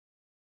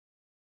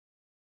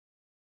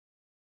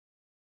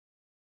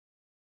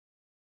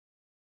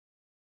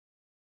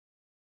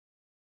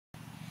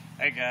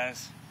Hey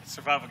guys, it's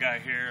Survival Guy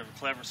here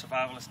of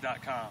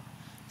thecleversurvivalist.com.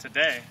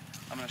 Today,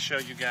 I'm going to show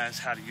you guys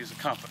how to use a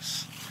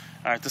compass.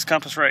 Alright, this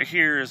compass right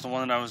here is the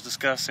one that I was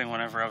discussing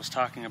whenever I was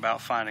talking about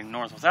finding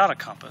north without a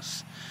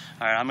compass.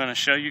 Alright, I'm going to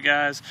show you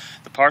guys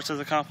the parts of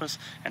the compass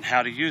and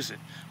how to use it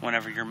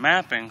whenever you're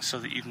mapping so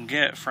that you can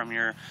get from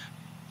your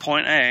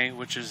point A,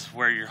 which is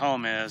where your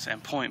home is,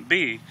 and point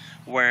B,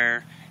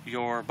 where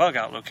your bug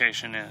out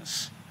location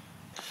is.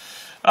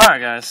 Alright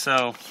guys,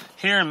 so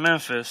here in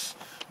Memphis,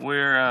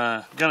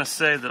 we're going to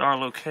say that our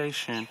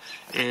location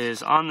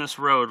is on this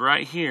road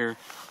right here,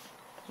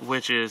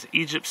 which is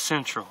Egypt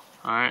Central.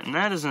 Alright, and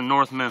that is in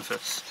North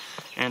Memphis.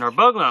 And our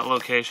bug out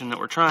location that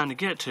we're trying to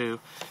get to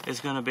is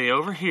going to be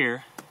over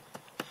here.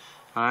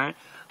 Alright,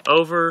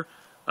 over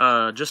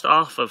just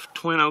off of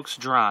Twin Oaks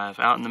Drive,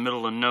 out in the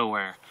middle of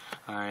nowhere.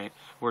 Alright,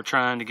 we're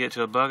trying to get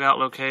to a bug out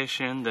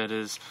location that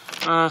is,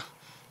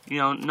 you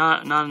know,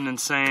 not an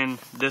insane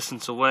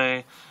distance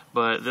away,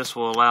 but this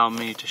will allow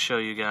me to show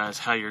you guys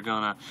how you're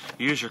gonna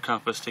use your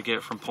compass to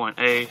get from point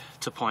A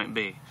to point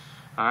B.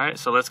 Alright,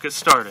 so let's get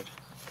started.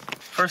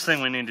 First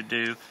thing we need to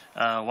do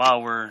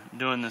while we're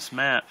doing this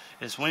map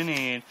is we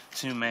need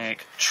to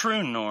make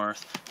true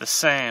north the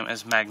same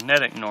as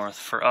magnetic north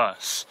for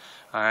us.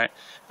 Alright,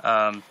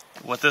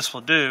 what this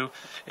will do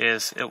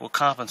is it will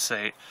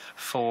compensate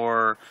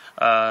for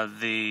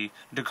the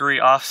degree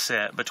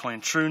offset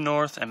between true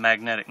north and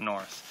magnetic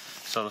north.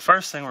 So the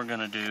first thing we're going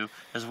to do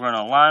is we're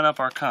going to line up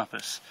our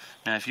compass.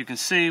 Now if you can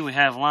see, we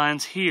have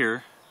lines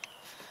here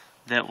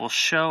that will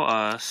show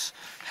us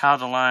how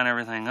to line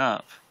everything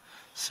up.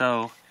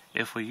 So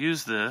if we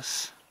use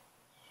this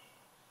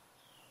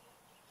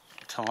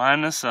to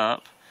line this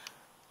up,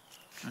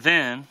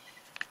 then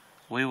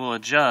we will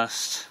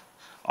adjust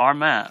our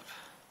map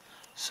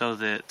so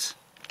that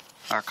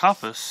our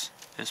compass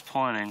is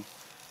pointing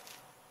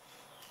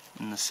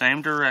in the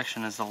same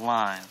direction as the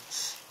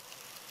lines.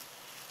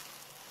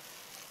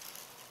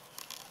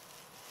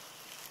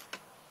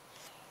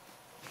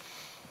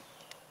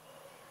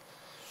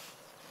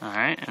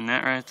 Alright, and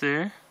that right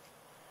there.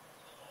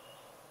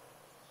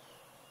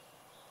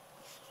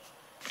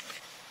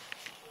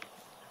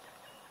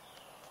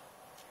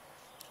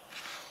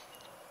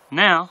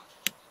 Now,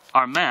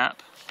 our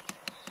map,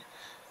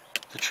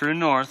 the true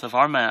north of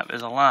our map,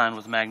 is aligned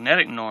with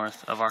magnetic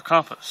north of our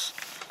compass.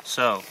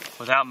 So,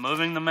 without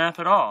moving the map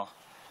at all,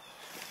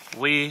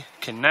 we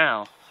can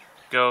now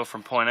go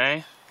from point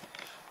A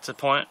to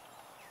point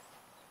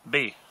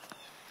B.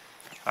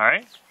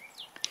 Alright?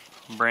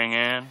 Bring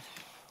in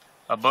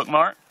a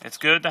bookmark. It's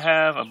good to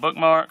have a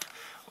bookmark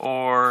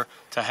or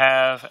to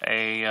have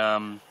a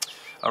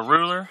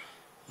ruler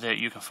that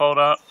you can fold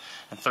up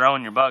and throw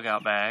in your bug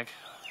out bag.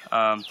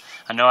 I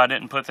know I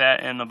didn't put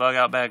that in the bug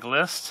out bag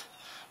list,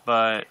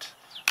 but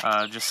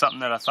just something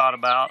that I thought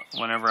about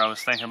whenever I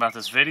was thinking about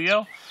this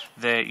video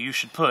that you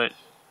should put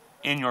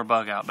in your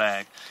bug out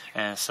bag.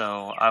 And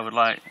so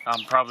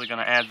I'm probably going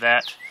to add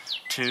that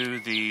to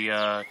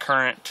the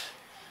current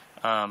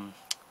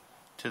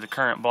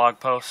blog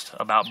post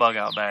about bug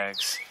out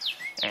bags.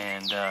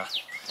 And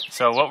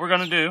so what we're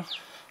going to do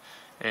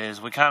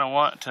is we kind of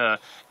want to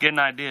get an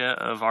idea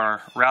of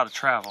our route of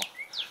travel.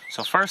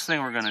 So first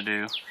thing we're going to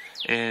do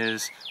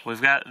is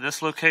we've got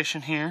this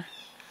location here,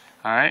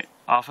 alright,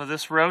 off of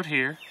this road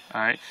here,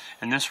 alright,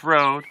 and this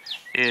road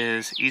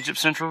is Egypt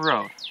Central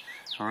Road.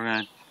 So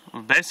we're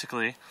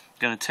basically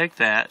going to take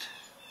that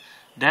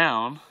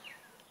down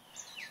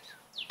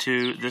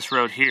to this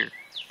road here,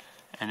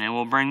 and then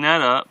we'll bring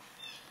that up,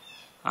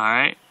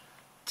 alright,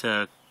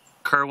 to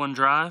Kerwin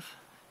Drive,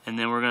 and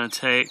then we're going to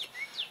take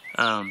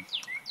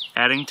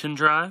Addington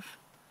Drive,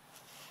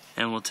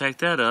 and we'll take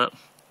that up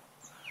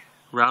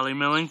Raleigh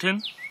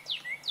Millington,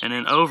 and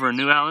then over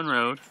New Allen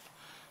Road,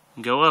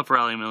 and go up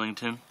Raleigh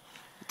Millington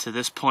to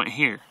this point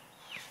here.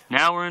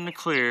 Now we're in the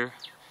clear.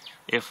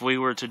 If we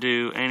were to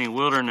do any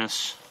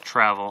wilderness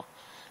travel,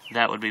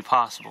 that would be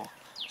possible.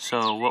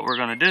 So what we're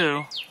going to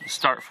do is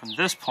start from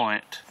this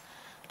point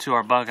to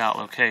our bug out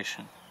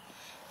location.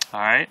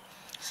 Alright,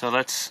 so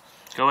let's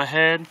go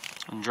ahead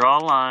and draw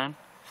a line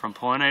from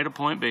point A to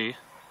point B,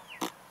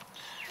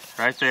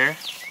 right there.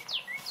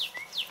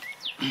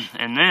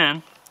 And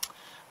then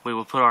we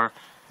will put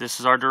this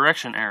is our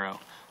direction arrow.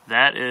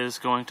 That is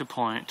going to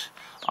point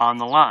on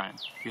the line.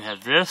 You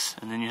have this,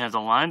 and then you have the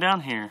line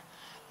down here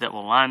that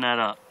will line that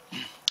up.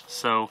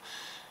 So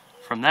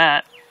from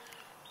that,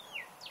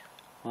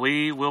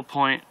 we will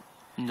point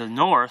the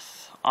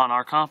north on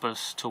our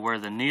compass to where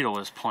the needle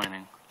is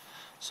pointing.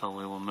 So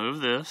we will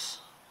move this.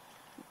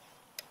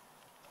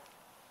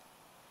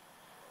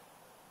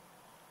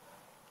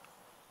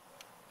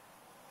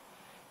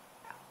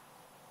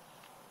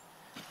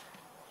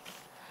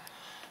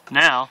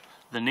 Now,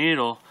 the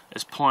needle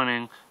is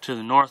pointing to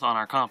the north on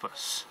our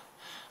compass.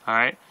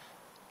 Alright?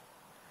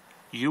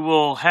 You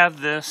will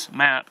have this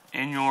map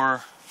in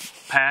your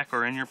pack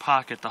or in your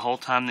pocket the whole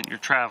time that you're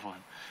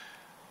traveling.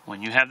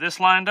 When you have this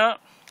lined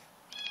up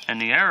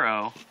and the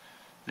arrow,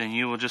 then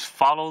you will just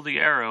follow the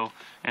arrow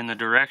in the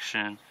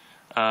direction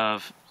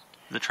of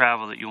the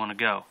travel that you want to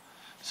go.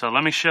 So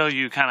let me show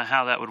you kind of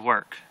how that would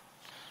work.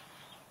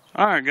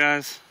 Alright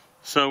guys,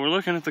 so we're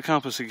looking at the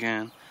compass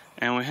again,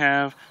 and we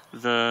have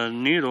the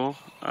needle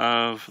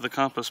of the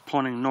compass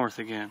pointing north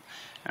again.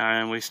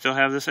 And we still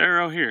have this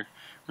arrow here.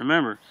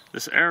 Remember,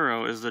 this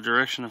arrow is the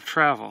direction of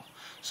travel.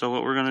 So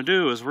what we're going to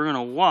do is we're going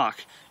to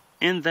walk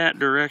in that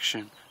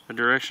direction, the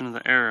direction of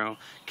the arrow,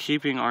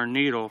 keeping our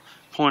needle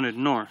pointed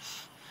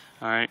north.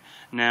 Alright,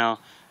 now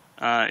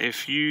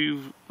if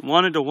you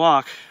wanted to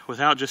walk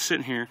without just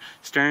sitting here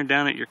staring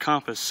down at your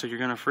compass, so you're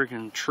going to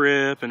freaking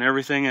trip and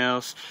everything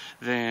else,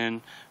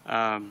 then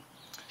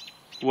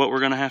what we're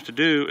going to have to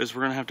do is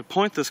we're going to have to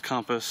point this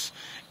compass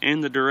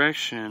in the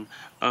direction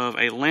of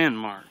a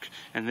landmark,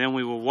 and then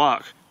we will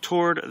walk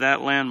toward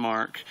that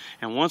landmark,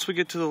 and once we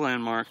get to the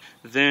landmark,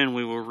 then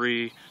we will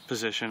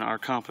reposition our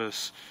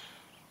compass.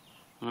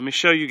 Let me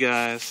show you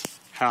guys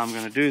how I'm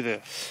going to do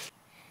this.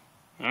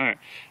 Alright,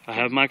 I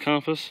have my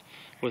compass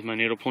with my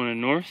needle pointed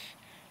north,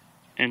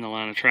 and the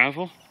line of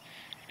travel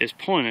is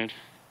pointed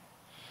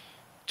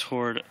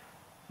toward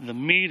the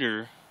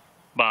meter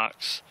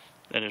box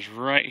that is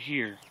right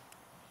here.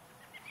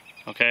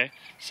 Okay,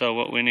 so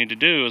what we need to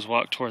do is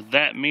walk toward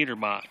that meter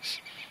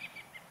box.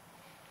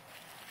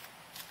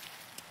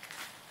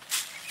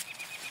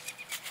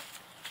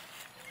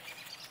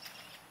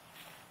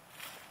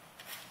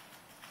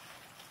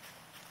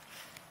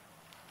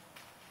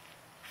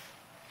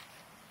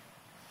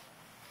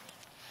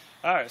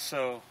 Alright,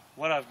 so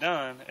what I've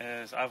done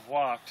is I've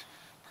walked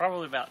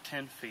probably about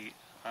 10 feet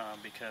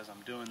because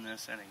I'm doing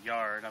this in a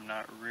yard. I'm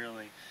not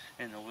really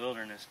in the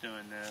wilderness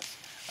doing this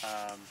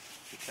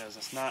because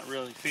it's not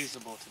really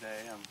feasible today.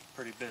 I'm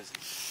pretty busy.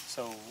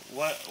 So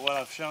what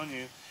I've shown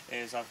you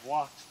is I've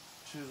walked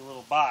to the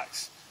little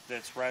box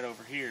that's right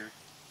over here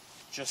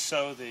just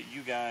so that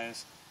you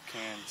guys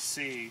can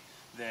see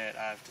that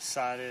I've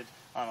decided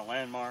on a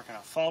landmark and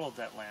I've followed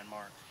that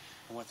landmark.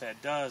 And what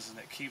that does is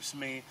it keeps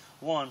me,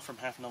 one, from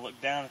having to look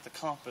down at the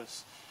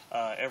compass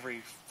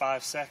every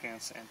 5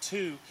 seconds, and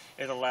two,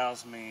 it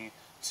allows me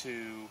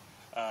to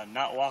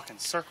not walk in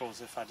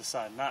circles if I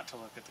decide not to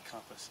look at the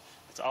compass.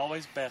 It's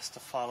always best to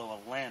follow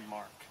a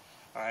landmark.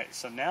 Alright,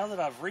 so now that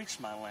I've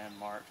reached my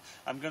landmark,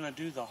 I'm going to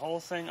do the whole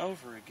thing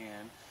over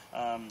again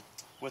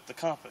with the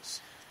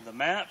compass. The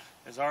map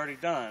is already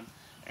done,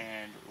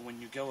 and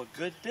when you go a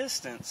good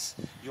distance,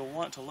 you'll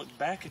want to look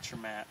back at your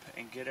map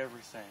and get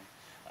everything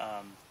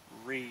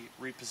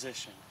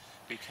repositioned,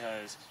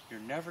 because you're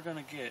never going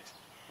to get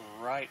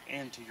right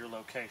into your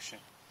location.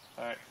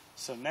 Alright,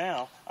 so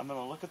now I'm going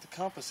to look at the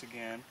compass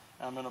again.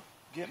 I'm going to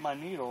get my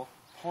needle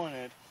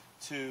pointed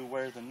to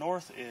where the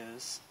north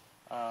is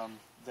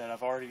that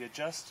I've already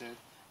adjusted,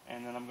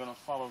 and then I'm going to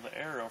follow the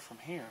arrow from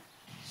here.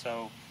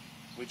 So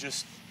we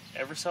just,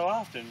 every so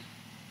often,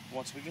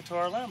 once we get to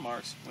our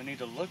landmarks, we need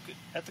to look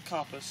at the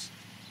compass,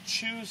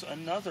 choose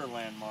another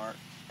landmark,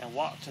 and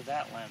walk to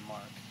that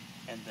landmark.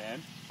 And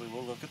then we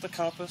will look at the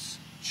compass,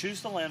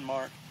 choose the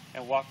landmark,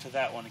 and walk to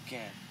that one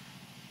again.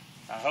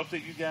 I hope that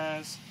you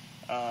guys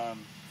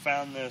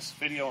found this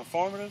video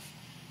informative,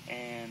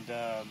 and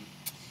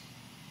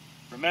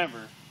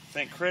remember,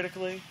 think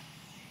critically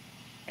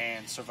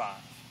and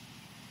survive.